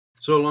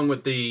So along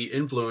with the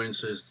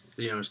influences,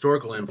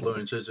 historical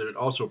influences, it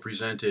also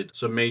presented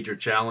some major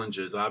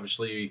challenges.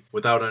 Obviously,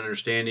 without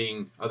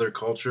understanding other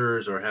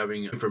cultures or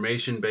having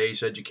information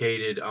base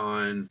educated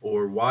on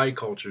or why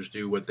cultures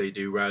do what they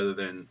do rather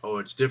than, oh,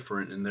 it's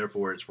different and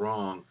therefore it's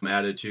wrong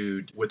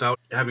attitude, without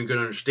having good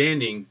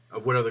understanding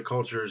of what other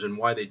cultures and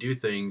why they do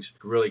things,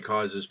 really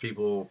causes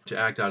people to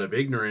act out of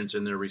ignorance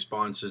in their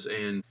responses.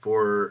 And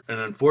for an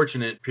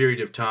unfortunate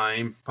period of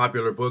time,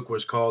 popular book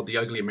was called The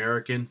Ugly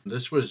American.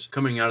 This was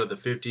coming out of the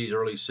 50s,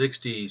 early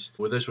 60s,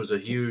 where this was a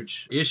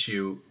huge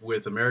issue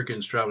with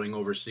Americans traveling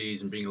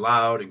overseas and being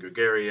loud and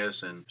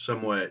gregarious and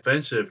somewhat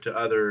offensive to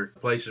other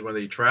places when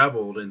they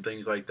traveled and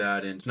things like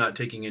that, and not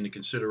taking into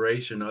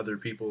consideration other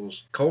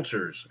people's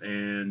cultures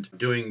and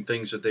doing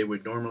things that they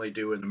would normally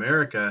do in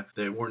America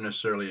that weren't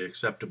necessarily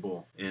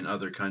acceptable in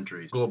other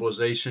countries.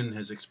 Globalization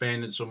has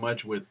expanded so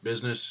much with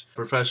business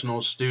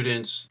professionals,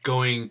 students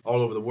going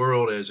all over the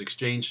world as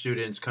exchange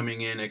students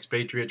coming in,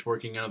 expatriates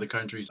working in other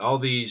countries. All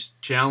these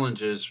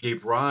challenges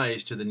gave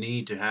rise to the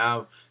need to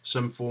have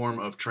some form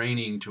of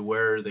training to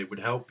where they would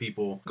help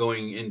people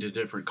going into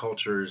different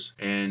cultures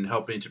and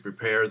helping to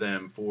prepare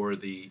them for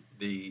the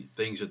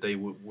things that they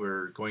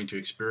were going to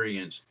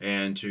experience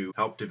and to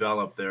help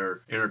develop their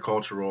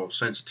intercultural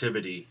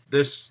sensitivity.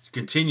 This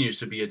continues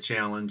to be a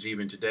challenge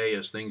even today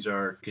as things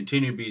are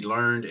continue to be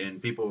learned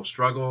and people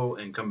struggle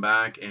and come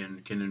back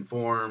and can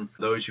inform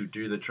those who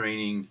do the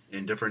training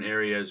in different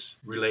areas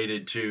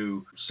related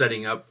to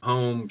setting up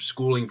home,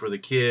 schooling for the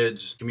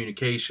kids,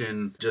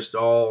 communication, just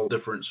all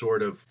different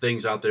sort of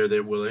things out there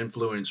that will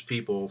influence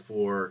people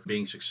for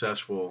being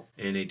successful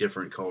in a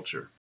different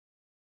culture.